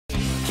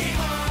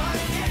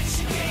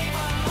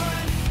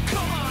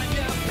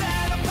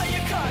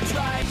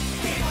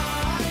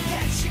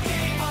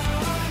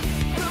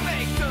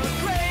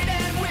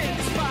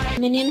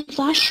Minion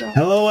Flash Drop.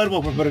 Hello and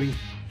welcome everybody.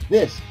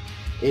 This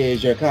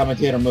is your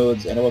commentator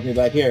moods and welcome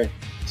back here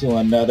to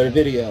another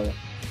video.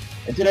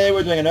 And today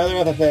we're doing another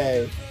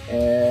FFA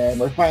and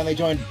we're finally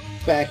joined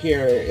back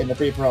here in the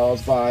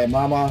free-for-alls by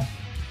Mama.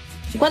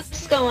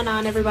 What's going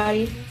on,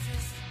 everybody?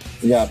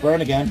 We got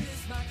Burn again.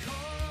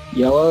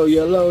 Yellow,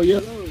 yellow,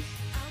 yellow.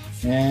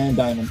 And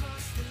Diamond.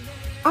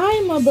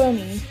 I'm a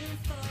bunny.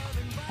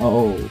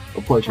 Oh,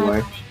 of course you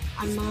are.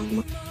 I'm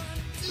Mama.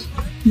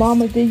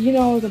 Mama, did you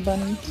know I was a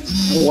bunny?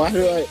 Why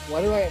do I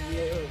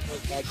immediately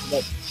look back to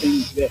that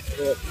thing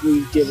that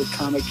we did with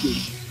Comic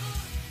Key?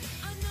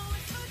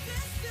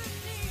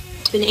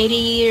 It's been 80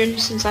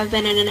 years since I've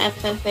been in an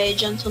FFA,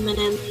 gentlemen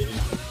and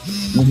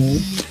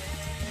ladies.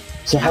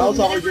 So how's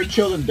all your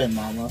children been,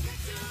 Mama?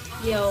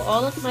 Yo,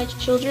 all of my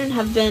children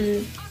have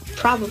been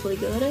probably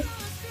good.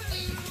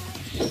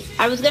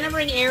 I was gonna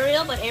bring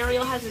Ariel, but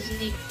Ariel has a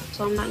Zeke,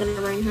 so I'm not gonna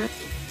bring her.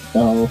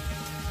 Oh.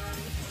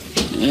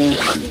 Yeah.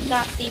 We've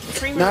got the Not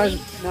Pre-Marine.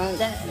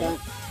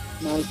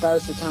 as bad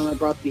as the time I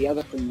brought the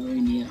other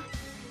Pre-Marine.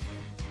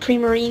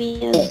 Pre-Marine.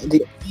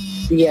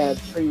 The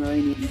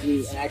Pre-Marine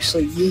and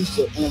actually used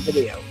it in a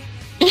video.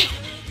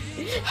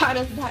 How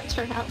does that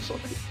turn out for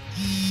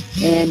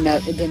you? And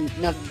nothing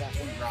that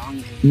went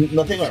wrong.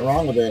 Nothing went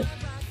wrong with it.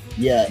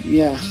 Yeah.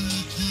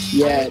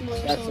 Yeah,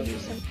 that's what it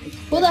is.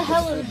 Who the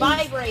hell is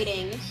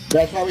vibrating?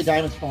 That's probably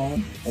Diamond's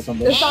phone or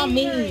something. It's not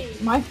me.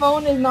 My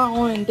phone is not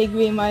on. Thank you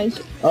very much.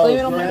 Oh, Blame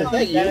it on my is phone.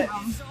 that you?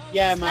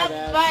 Yeah, my That's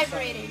bad.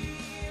 vibrating.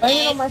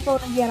 Blame it on my phone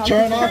again. I'll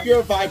Turn keep off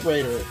your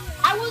vibrator.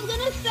 I was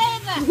gonna say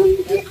that. No,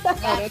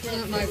 that's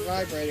not my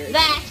vibrator. It's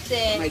That's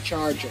it. my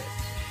charger.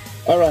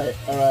 Alright.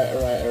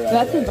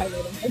 That's a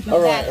vibrator.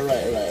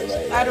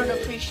 Alright. I don't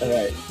appreciate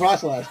it. Alright.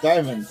 Frostlass,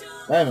 Diamond,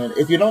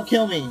 if you don't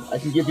kill me, I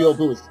can give you a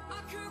boost.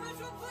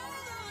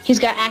 He's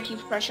got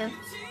acupressure.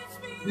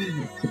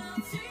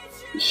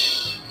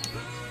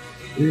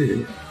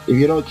 If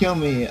you don't kill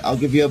me, I'll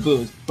give you a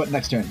boost. But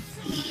next turn.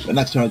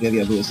 I'll give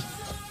you a boost.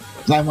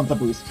 'Cause I want the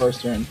boost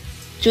first turn.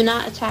 Do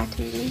not attack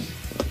me.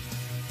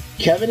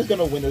 Kevin is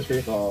gonna win this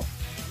free fall.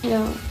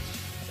 Yo,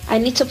 I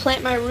need to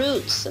plant my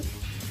roots.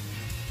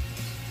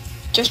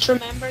 Just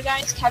remember,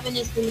 guys, Kevin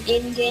is the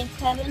in-game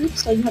Kevin,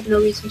 so you have no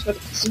reason to.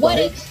 What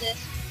Right. is this?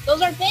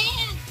 Those are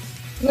banned.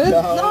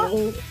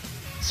 No.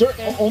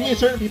 Only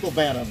certain people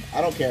ban them.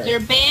 I don't care. They're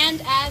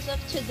banned as of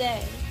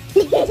today.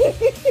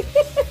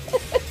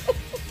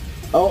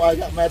 Oh, I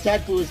got my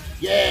attack boost.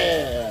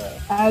 Yeah.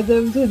 As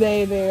of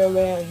today, they are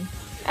banned.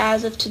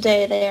 As of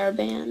today, they are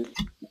banned.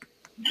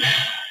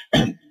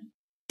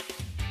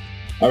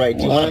 Alright,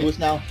 do you want a boost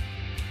now?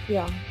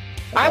 Yeah.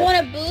 I want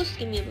a boost.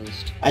 Give me a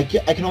boost. I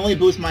can only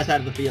boost my side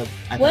of the field.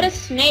 What a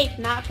snake!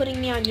 Not putting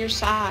me on your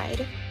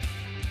side.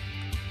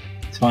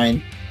 It's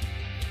fine.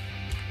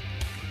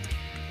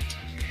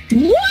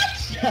 What?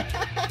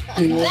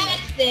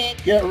 That's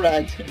it. Get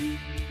wrecked.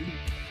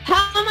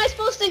 How am I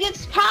supposed to get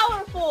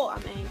powerful? I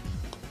mean,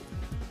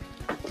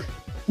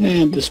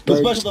 And this The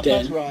bird's special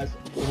defense dead. rise.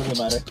 Doesn't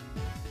matter.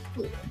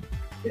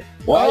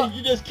 Why did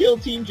you just kill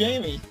Team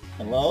Jamie?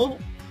 Hello?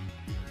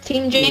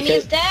 Team Jamie Okay.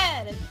 is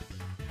dead.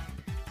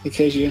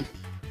 Because you...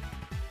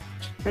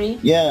 Ready?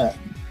 Yeah.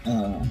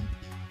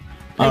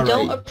 I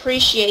don't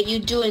appreciate you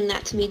doing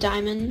that to me,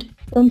 Diamond.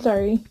 I'm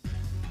sorry.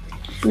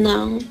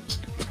 No.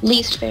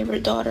 Least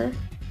favorite daughter.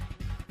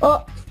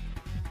 Oh,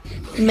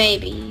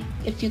 Maybe.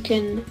 If you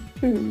can...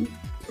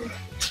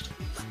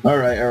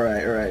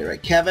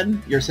 Alright.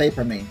 Kevin, you're safe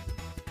from me.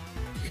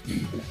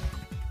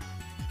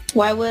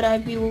 Why would I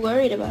be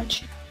worried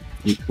about you?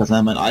 Because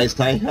I'm an ice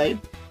type.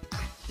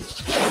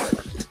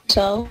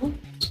 So?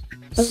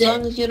 As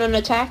long as you don't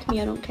attack me,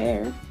 I don't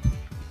care.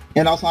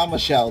 And also I'm a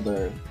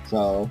shelter,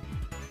 so...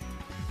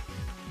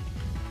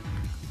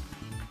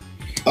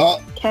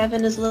 Oh,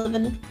 Kevin is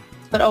living,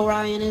 but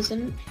Orion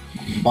isn't.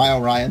 bye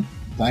Orion.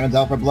 Diamond's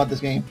out for blood this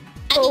game.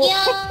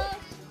 Yeah.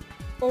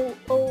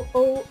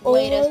 oh.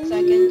 Wait a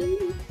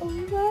second.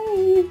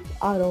 Alright.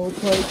 I don't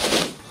play.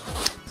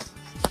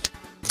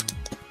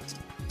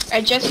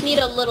 I just need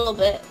a little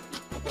bit.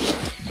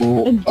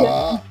 Ooh,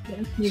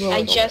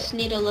 I just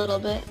need a little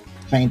bit.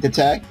 faint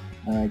attack.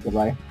 Alright,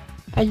 goodbye.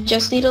 I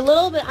just need a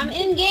little bit. I'm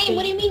in game.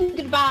 What do you mean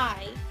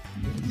goodbye?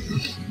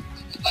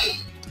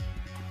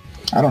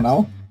 I don't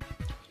know.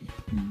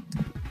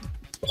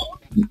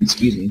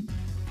 Excuse me.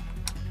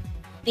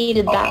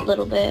 Needed that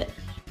little bit.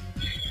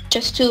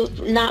 Just to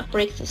not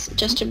break this.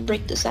 Just to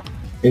break this out.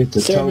 It's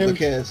a Sir, total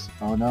kiss.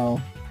 Oh no.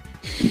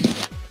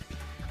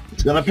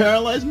 It's gonna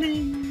paralyze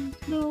me.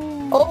 No.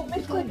 Oh,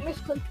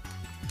 misclick.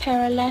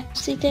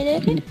 Paralysis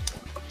did it.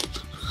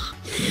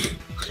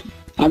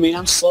 I mean,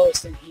 I'm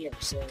slowest in here,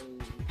 so...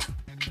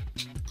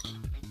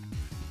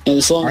 And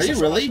as long Are as you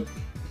really?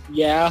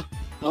 Yeah,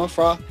 I'm a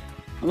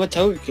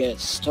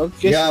Togekiss.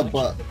 Togekiss. Yeah,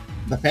 but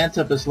the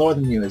Phantom is slower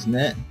than you, isn't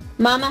it?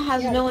 Mama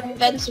has no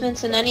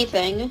investments in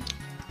anything.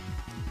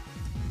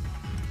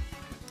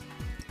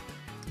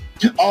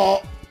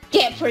 Oh!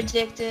 Get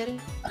predicted.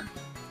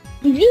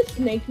 You just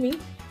snaked me.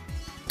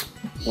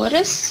 What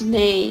a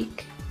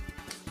snake.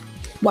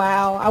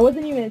 Wow, I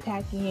wasn't even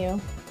attacking you.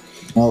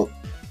 Well,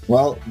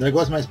 Well, there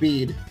goes my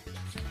speed.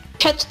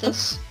 Catch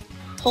this.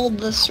 Hold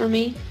this for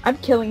me. I'm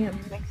killing him.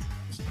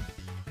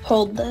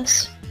 Hold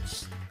this.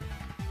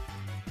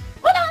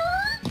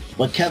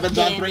 But Kevin's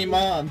on Damn. 3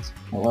 months.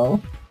 Hello?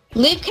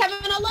 Leave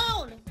Kevin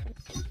alone!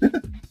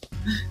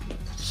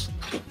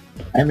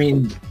 I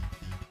mean,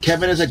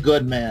 Kevin is a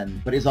good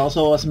man, but he's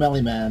also a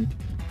smelly man.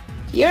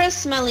 You're a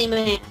smelly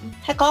man.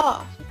 Heck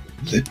off.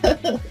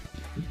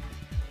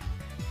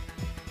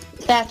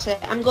 That's it.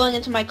 I'm going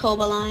into my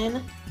Koba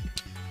line.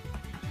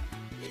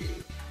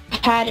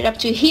 I had it up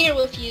to here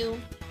with you.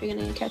 You're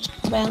gonna catch a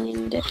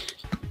Cobalion dick.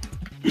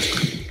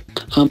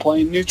 I'm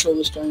playing neutral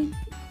this time.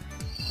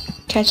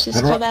 Catch this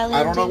I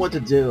Cobalion don't know dick. what to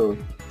do.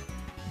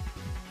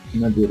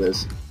 I'm gonna do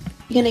this.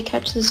 You're gonna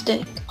catch this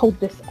dick. Hold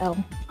this L.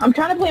 I'm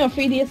trying to play on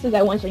 3DSs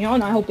at once, so y'all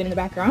not hoping in the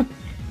background.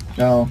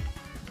 No.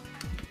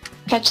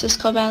 Catch this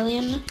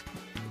Cobalion.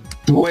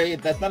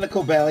 Wait, that's not a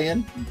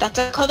Cobalion. That's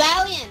a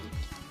Cobalion!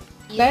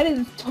 That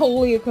is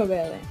totally a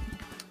Cobalion.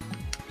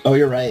 Oh,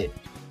 you're right.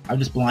 I'm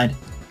just blind.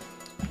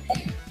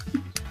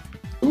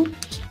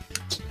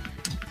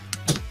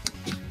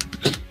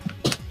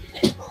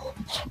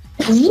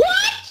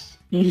 What?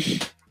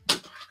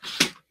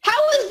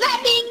 How is that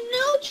being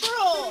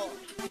neutral?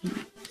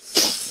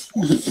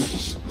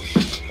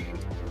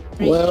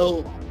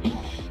 Well,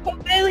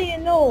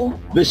 Cobalion, no.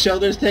 The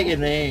shoulder's taking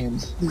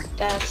names.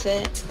 That's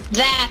it.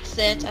 That's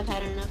it. I've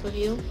had enough of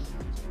you.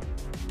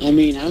 I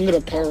mean, I'm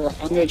gonna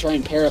try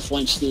and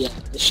paraflinch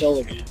the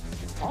shoulder game.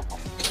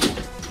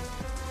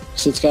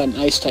 So it's got an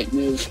ice type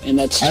move, and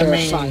that's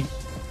terrifying.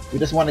 We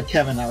just wanted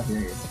Kevin out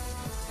here.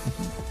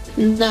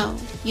 No,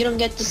 you don't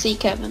get to see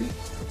Kevin.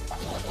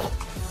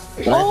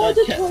 But, Oh, I,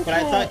 the thought but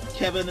I thought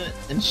Kevin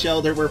and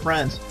Shoulder were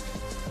friends.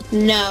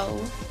 No,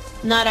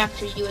 not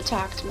after you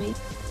attacked me.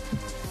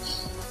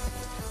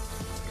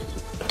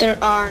 There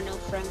are no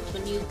friends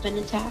when you've been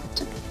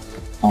attacked.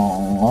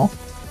 Aww.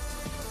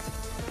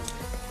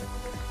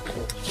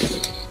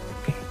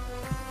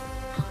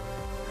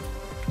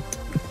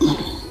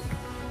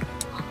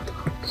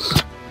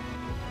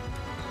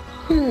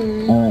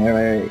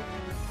 Alright.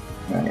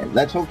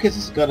 Let's hope Kiss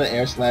is gonna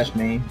air slash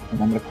me,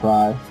 and I'm gonna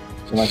cry.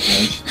 So like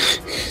flinch.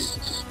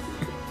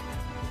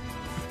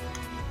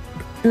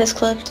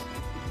 Misclipped.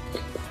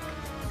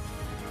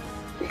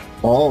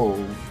 Oh.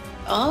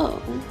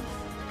 Oh.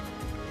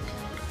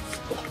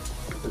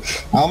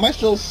 How am I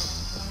still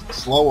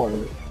slower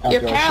after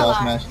You're a shell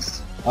smash?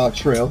 paralyzed. Oh,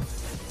 true.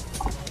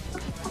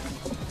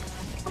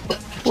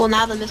 Well,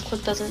 now the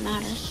misclick doesn't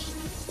matter.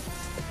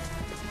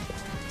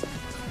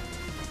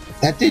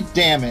 That did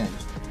damage.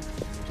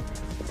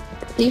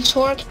 Leave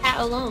Torcat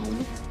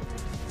alone.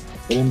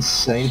 I didn't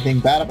say anything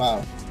bad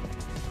about it.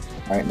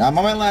 Alright, now I'm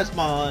on my last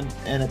mon,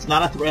 and it's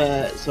not a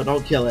threat, so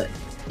don't kill it.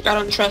 I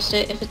don't trust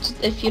it.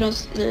 If you don't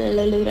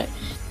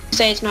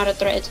say it's not a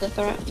threat, it's a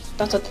threat.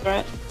 That's a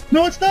threat.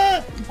 No, it's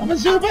not! I'm a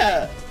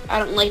Zubat! I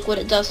don't like what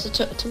it does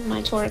to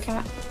my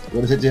Torcat.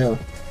 What does it do?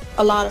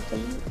 A lot of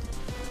things.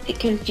 It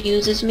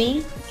confuses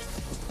me.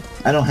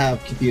 I don't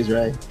have Confuse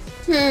Ray.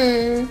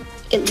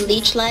 It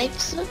leech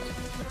likes.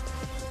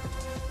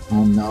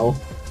 Oh no.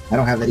 I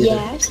don't have that either.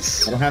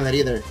 Yes. I don't have that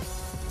either.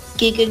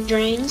 Giga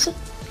drains.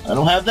 I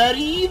don't have that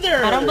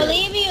either! I don't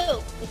believe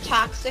you. It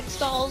toxic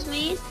stalls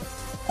me.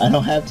 I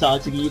don't have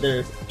Toxic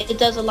either. It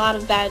does a lot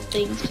of bad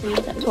things to me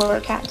that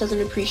Torcat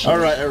doesn't appreciate.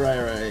 Alright.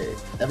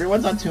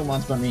 Everyone's on 2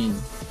 months but me.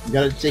 You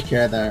gotta take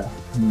care of that.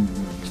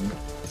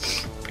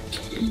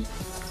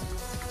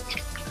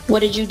 What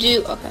did you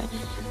do? Okay.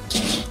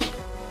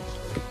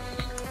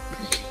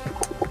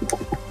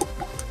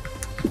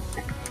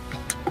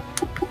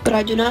 But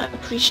I do not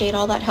appreciate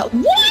all that help.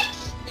 What?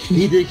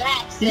 He did.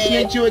 That's He it.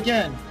 snaked you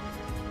again.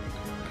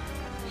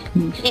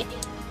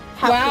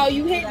 How Wow, could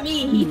you hit do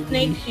me. that? He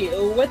snakes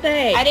you. What the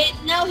heck? I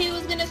didn't know he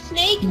was gonna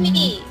snake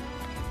me.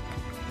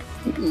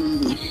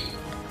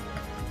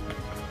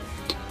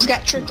 He's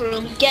got trick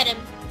room. Get him.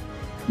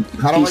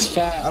 How do He's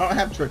fat. I don't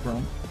have Trick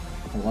Room.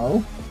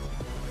 Hello?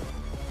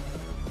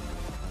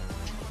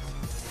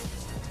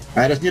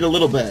 I just need a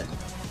little bit.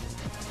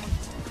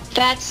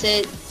 That's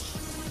it.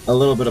 A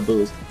little bit of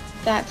boost.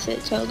 That's it,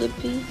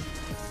 Togepi.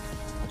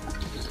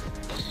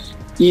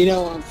 You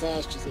know I'm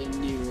faster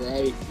than you,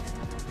 right?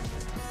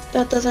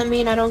 That doesn't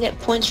mean I don't get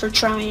points for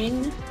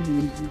trying.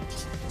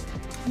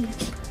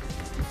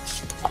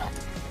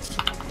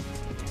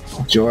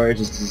 George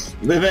is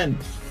just living.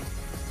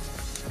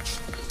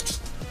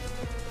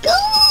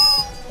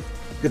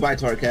 Goodbye,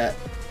 Torcat.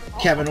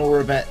 Kevin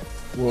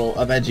will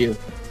avenge you.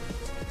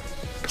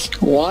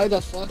 Why the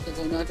fuck have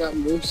I not got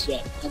moves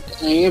yet?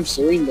 I am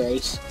Serene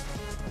Brace.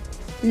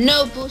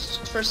 No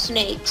boost for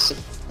snakes.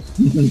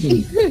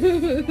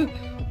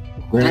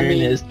 Glenn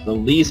is the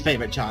least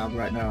favorite child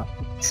right now.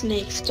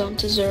 Snakes don't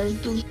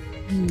deserve boost.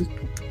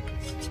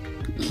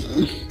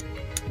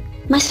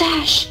 My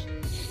stash!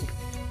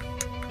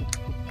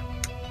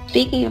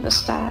 Speaking of a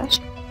stash.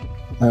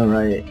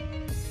 Alright.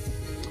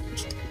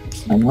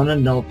 I want to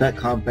know if that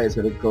Compa is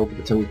going to go for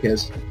the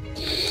Togekiss.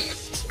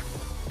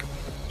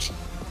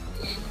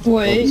 Or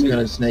Wait. he's going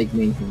to snake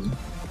me.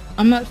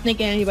 I'm not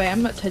sneaking anybody.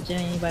 I'm not touching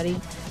anybody.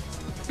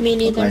 Me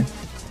neither. Okay.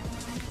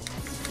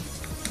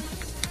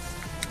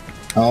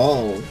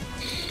 Oh.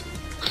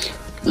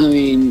 I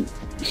mean,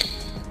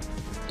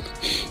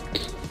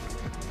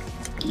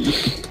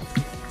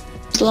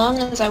 As long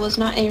as I was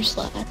not air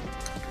slap.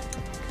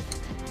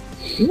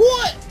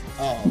 What?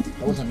 Oh,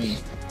 that wasn't me.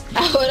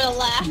 I would have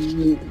laughed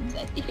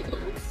at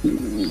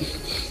you.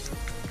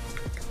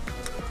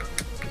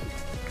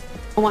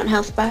 I want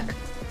health back.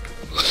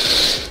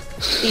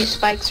 These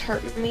spikes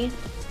hurting me.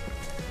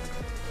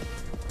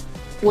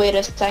 Wait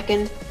a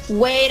second.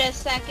 Wait a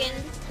second.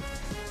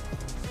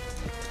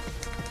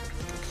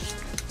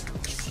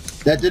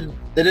 That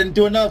didn't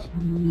do enough.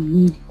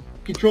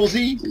 Control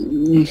Z.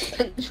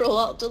 Control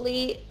Alt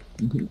Delete.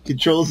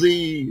 Control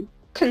Z.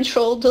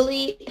 Control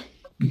Delete.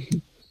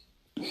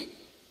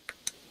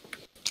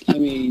 I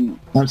mean,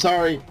 I'm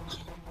sorry.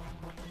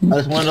 I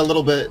just wanted a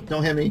little bit.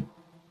 Don't hit me.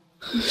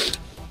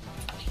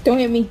 Don't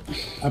hit me.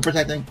 I'm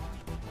protecting.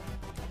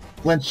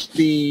 Flinch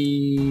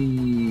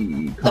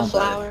the... The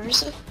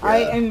flowers. I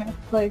am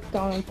like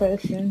on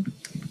person.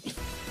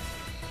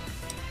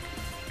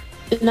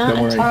 Not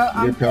Don't worry.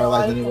 I'm You're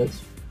paralyzed paralyzed.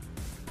 anyways.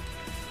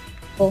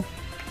 Oh.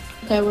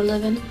 Okay, we're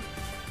living.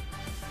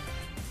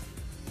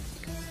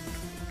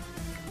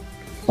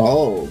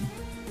 Oh.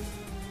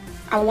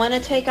 I want to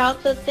take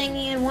out the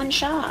thingy in one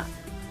shot.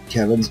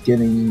 Kevin's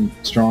getting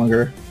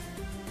stronger.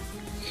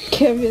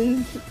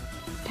 Kevin's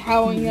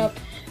powering up.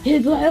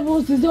 His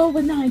levels is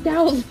over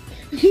 9,000.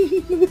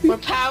 We're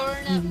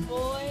powering up,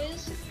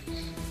 boys.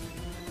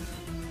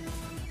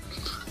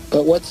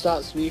 but what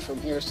stops me from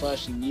air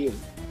slashing you?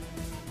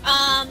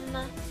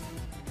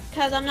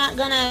 Cause I'm not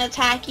gonna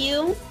attack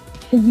you.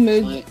 His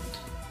mood. Like,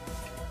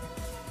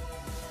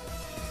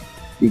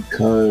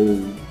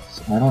 Because...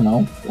 I don't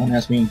know. Don't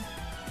ask me.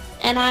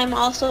 And I'm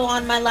also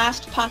on my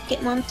last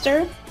pocket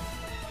monster.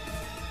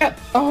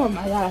 Oh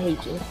my god, I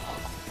hate you.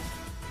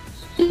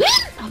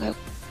 Okay.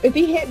 If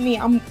he hit me,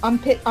 I'm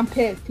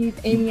pissed. He's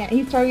aiming at.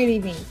 He's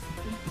targeting me.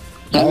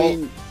 I Oh.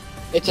 mean,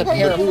 it's a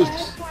He targeted me paraflinch.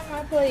 last time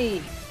I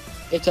played.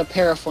 It's a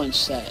paraflinch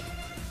set.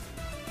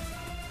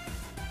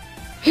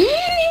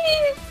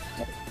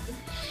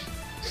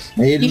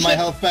 I needed You my should-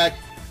 health back.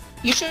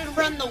 You should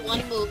run the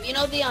one move. You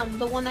know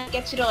the one that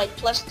gets you to like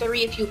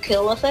 +3 if you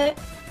kill with it?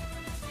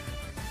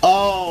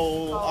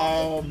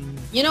 Oh,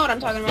 You know what I'm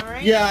talking about,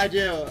 right? yeah, I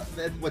do.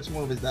 Which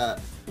move is that?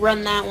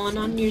 Run that one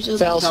on your Zuko.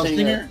 Fell Fell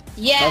Stinger. Stinger?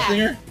 Yeah. Fell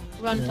Stinger?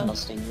 Run Yeah. Fell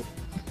Stinger.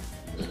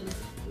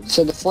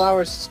 So the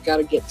flowers got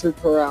to get through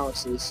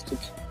paralysis.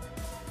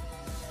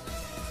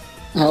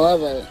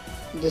 However,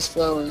 this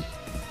flower...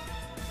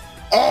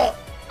 Oh!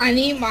 I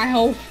need my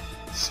health.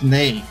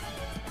 Snake.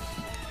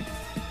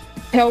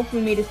 Help for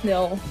me to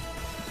snow.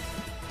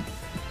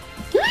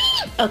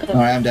 Okay.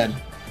 Alright, I'm dead.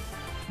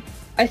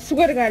 I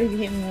swear to God, if you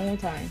hit me one more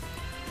time.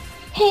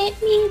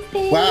 Hit me,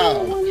 baby.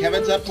 Wow,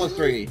 Kevin's up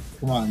 +3.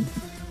 Come on.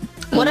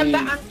 What I mean,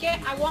 about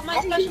I want my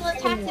special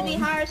attack to be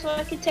higher so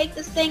I can take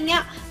this thing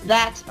out.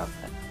 That's okay.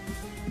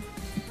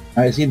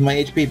 I just need my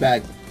HP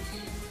back.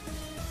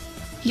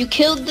 You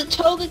killed the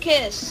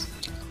Togekiss.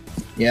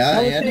 Yeah,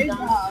 That was yeah. your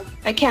job.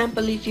 I can't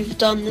believe you've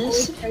done That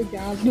was this. your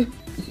job.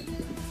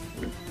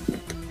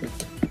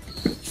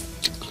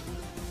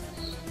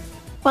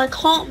 I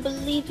can't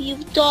believe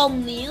you've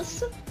done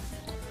this.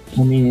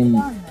 I mean,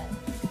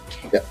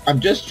 yeah, I'm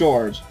just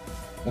George.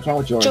 What's wrong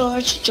with George?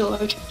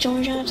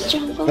 George,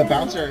 Armstrong. The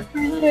bouncer.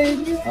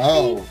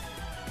 Oh,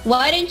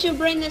 Why didn't you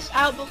bring this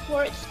out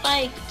before it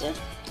spiked?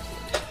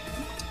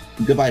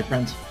 goodbye,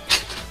 friends.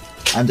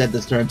 I'm dead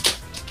this turn.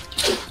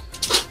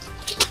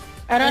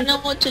 I don't know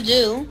what to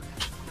do.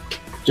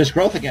 Just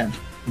growth again,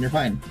 and you're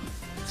fine.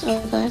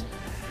 Okay.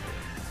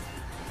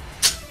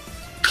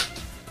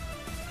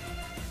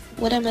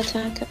 What am I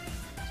attacking?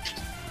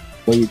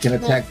 Well, you can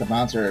attack the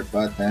bouncer,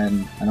 but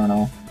then, I don't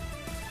know.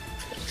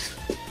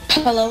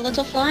 Hello,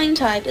 little flying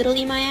type. It'll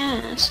eat my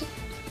ass.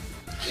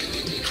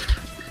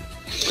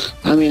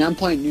 I mean, I'm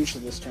playing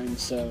neutral this turn,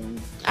 so...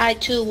 I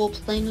too will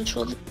play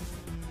neutral.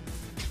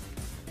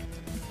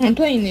 I'm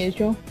playing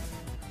neutral.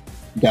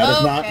 That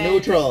is not Okay.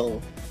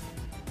 neutral.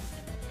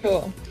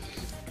 Cool.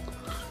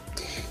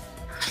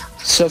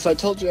 So if I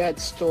told you I had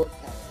store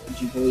power,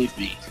 would you believe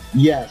me?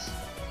 Yes.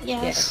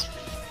 Yes.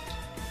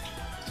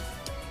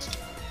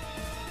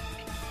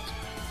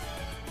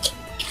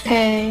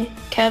 Okay,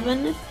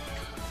 Kevin.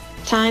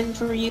 Time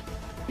for you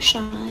to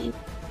shine.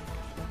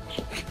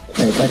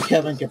 Hey, but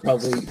Kevin could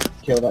probably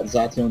kill that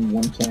Zatu in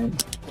one turn.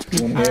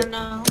 One I hit. don't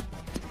know.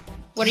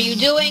 What are you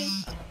doing?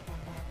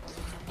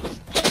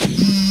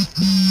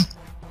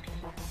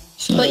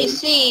 So, But you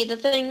see, the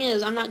thing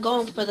is, I'm not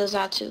going for the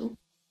Zatu.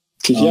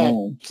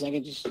 Oh. Cause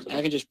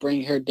I can just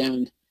bring her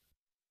down.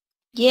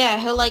 Yeah,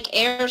 he'll like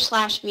air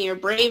slash me or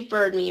brave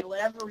bird me or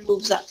whatever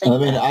moves that thing I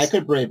mean, does. I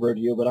could brave bird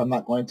you, but I'm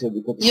not going to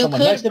because there's You someone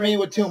could next to me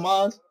with 2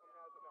 mods.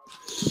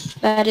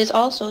 That is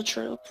also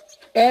true.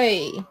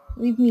 Hey,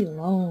 leave me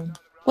alone.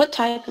 What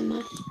type am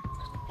I?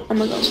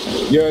 I'm a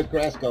ghost. You're a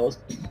grass ghost.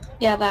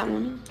 Yeah, that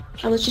one.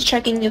 I was just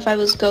checking if I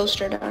was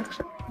ghost or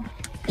dark.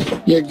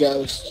 You're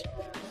ghost.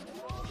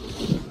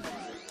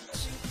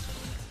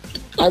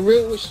 I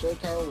really wish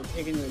Sword Power would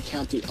take into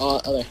account the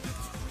other.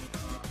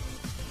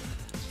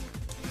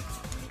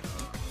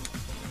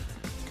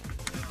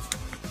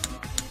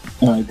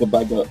 Alright,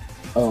 goodbye, go.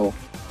 Oh.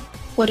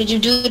 What did you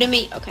do to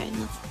me? Okay,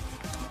 no.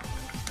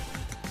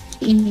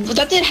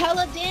 That did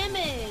hella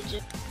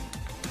damage!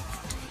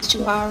 It's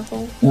too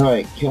powerful.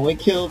 Alright, can we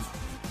kill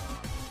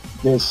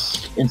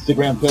this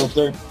Instagram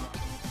filter?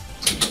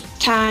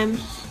 Time.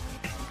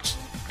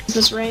 Is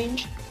this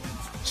range?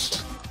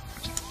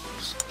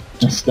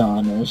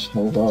 Astonish,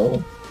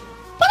 hello.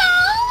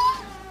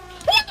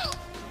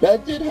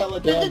 That did hella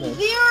That did damage.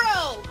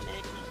 0!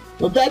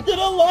 But that did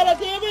a lot of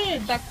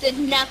damage! That did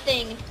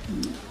nothing.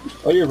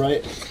 Oh, you're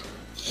right.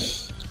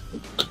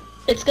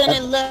 It's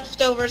gonna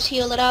leftovers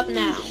heal it up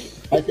now.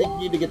 I think you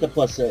need to get the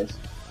 +6.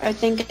 I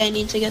think I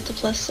need to get to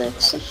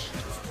 +6.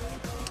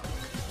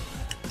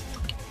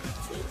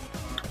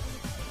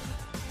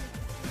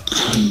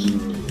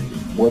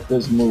 What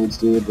does Moods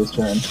do with this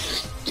turn?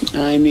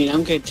 I mean,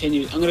 I'm gonna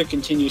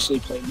continuously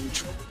play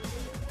neutral,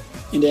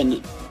 and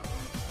then.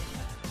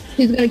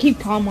 He's gonna keep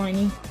calm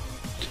mining.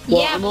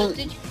 Well, yeah, I'm but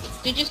on-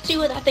 did you see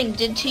what that thing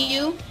did to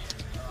you?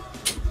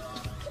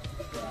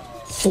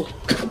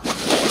 Fuck.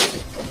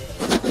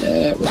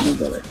 That wasn't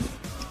better.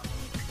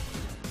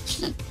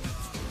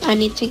 I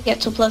need to get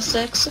to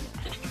 +6.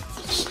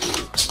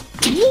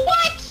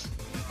 What?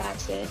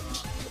 That's it.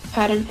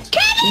 Pattern.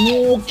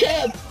 You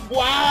kept!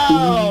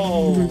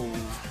 Wow!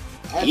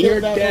 I You're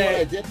don't know what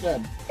dead. I did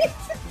then.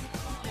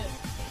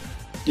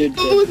 Did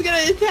Who was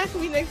gonna attack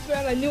me next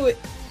round? I knew it.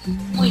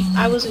 Wait,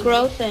 I was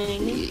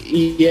growthing.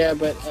 Yeah,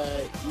 but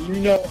you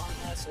know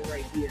I'm also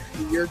right here.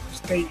 Your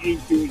thing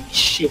ain't doing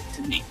shit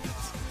to me.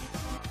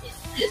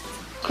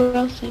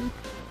 Growthing.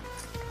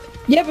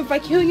 Yeah, but if I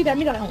kill you, that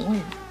means I don't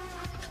win.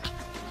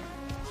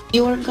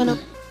 You weren't gonna.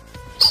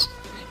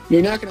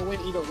 You're not gonna win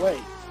either way.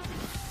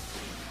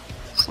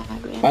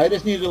 Sad, man. I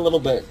just needed a little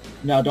bit.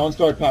 Now, don't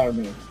start power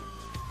me.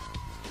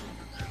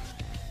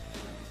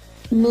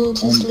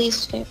 Moves his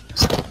least favorite.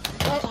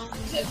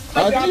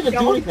 I didn't even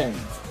do anything.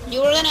 You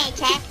were gonna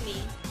attack me.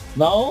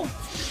 No?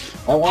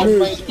 I wanted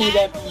my That's HP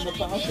back what from the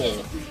I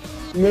concert.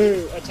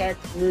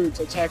 did. Moods,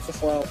 attack the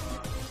flower.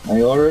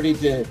 I already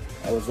did.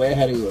 I was way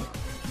ahead of you.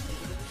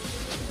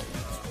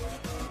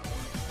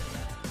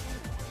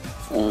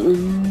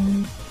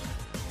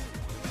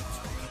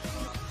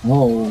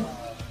 Oh.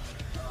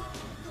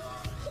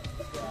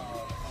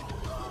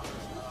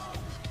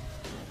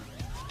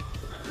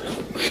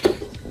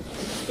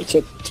 It's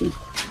a two.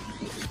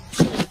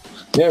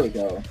 There we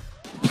go.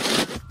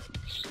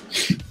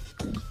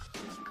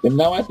 And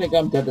now I think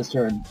I'm dead this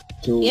turn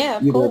to Yeah,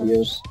 of either of you.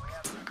 course.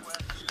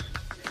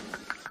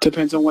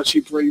 Depends on what she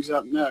brings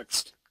up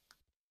next.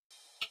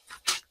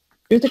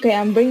 It's okay,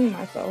 I'm bringing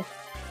myself.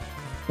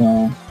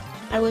 No.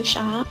 I wish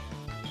I had.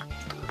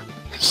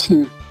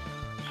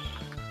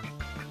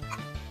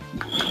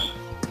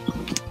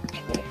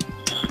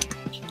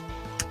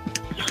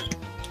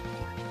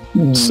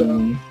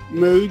 So,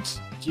 Moods,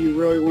 do you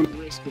really want to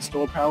risk a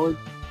store power?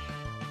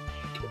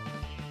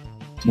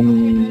 Because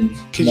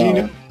no. you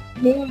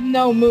know,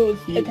 No moves.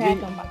 You- Attack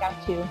you- him. I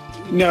got you.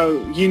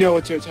 no, you know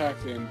what to attack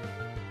then.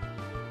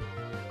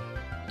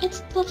 It's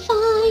the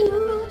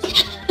fire.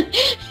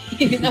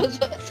 He knows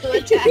what to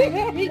attack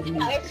every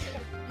time.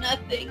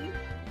 Nothing.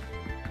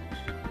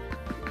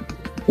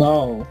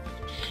 No.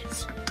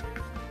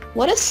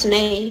 What a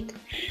snake.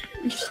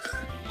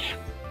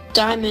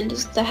 Diamond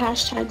is the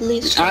hashtag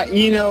least.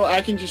 You know,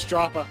 I can just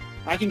drop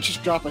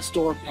a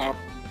store power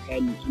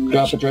and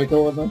Drop a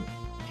Draco with them?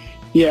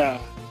 Yeah.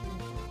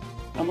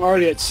 I'm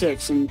already at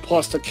 6, and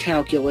plus the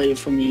calculated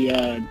from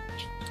the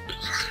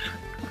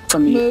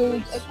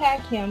Moves.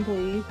 Attack him,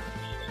 please.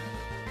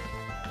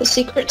 The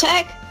secret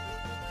tag?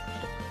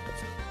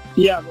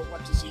 Yeah, but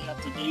what does he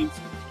have to gain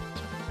from it?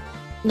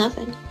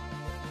 Nothing.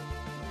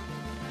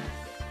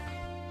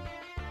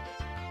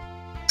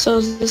 So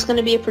is this going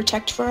to be a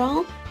protect for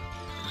all?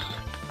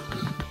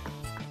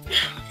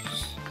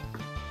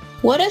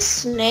 What a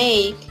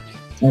snake.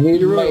 I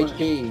need You're my right.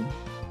 HP.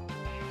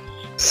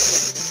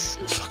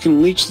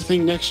 Fucking leech the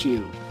thing next to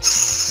you.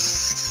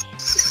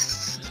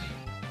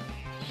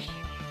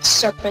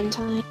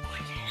 Serpentine.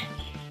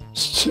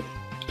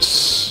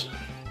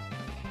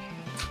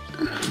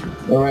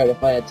 Alright,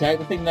 if I attack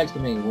the thing next to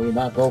me, will you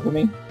not go for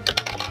me?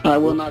 I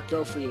will not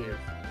go for you.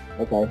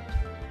 Okay.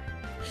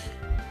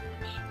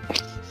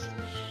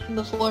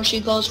 Before she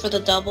goes for the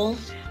double.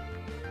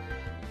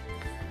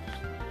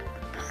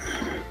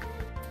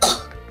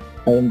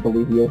 I didn't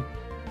believe you.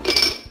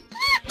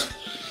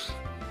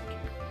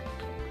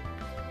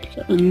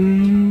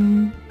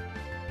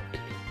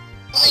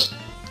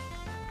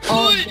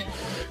 Oh,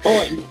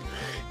 Oi!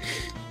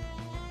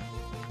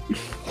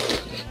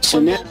 So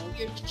Or now, both of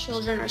your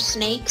children are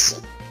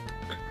snakes.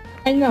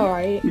 I know,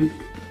 right?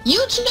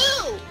 You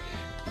too!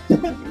 I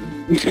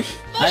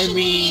Especially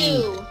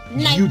mean, you.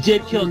 Nice. you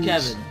did kill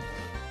Kevin.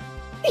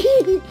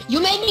 You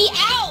made me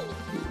out!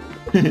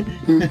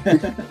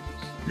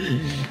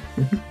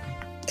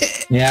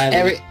 Yeah,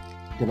 every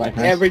Goodbye,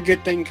 friends. every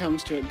good thing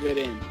comes to a good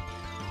end.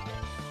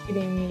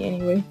 beating me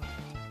anyway.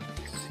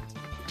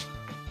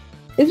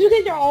 It's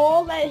because y'all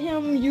all let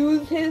him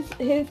use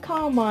his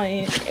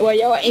combine. Well,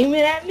 y'all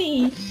aiming at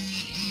me.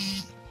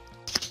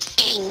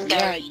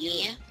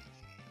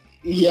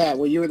 Yeah,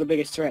 well, you were the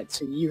biggest threat,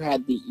 so we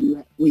had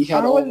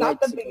I all was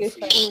not rights the to go biggest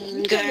for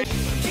you. threat.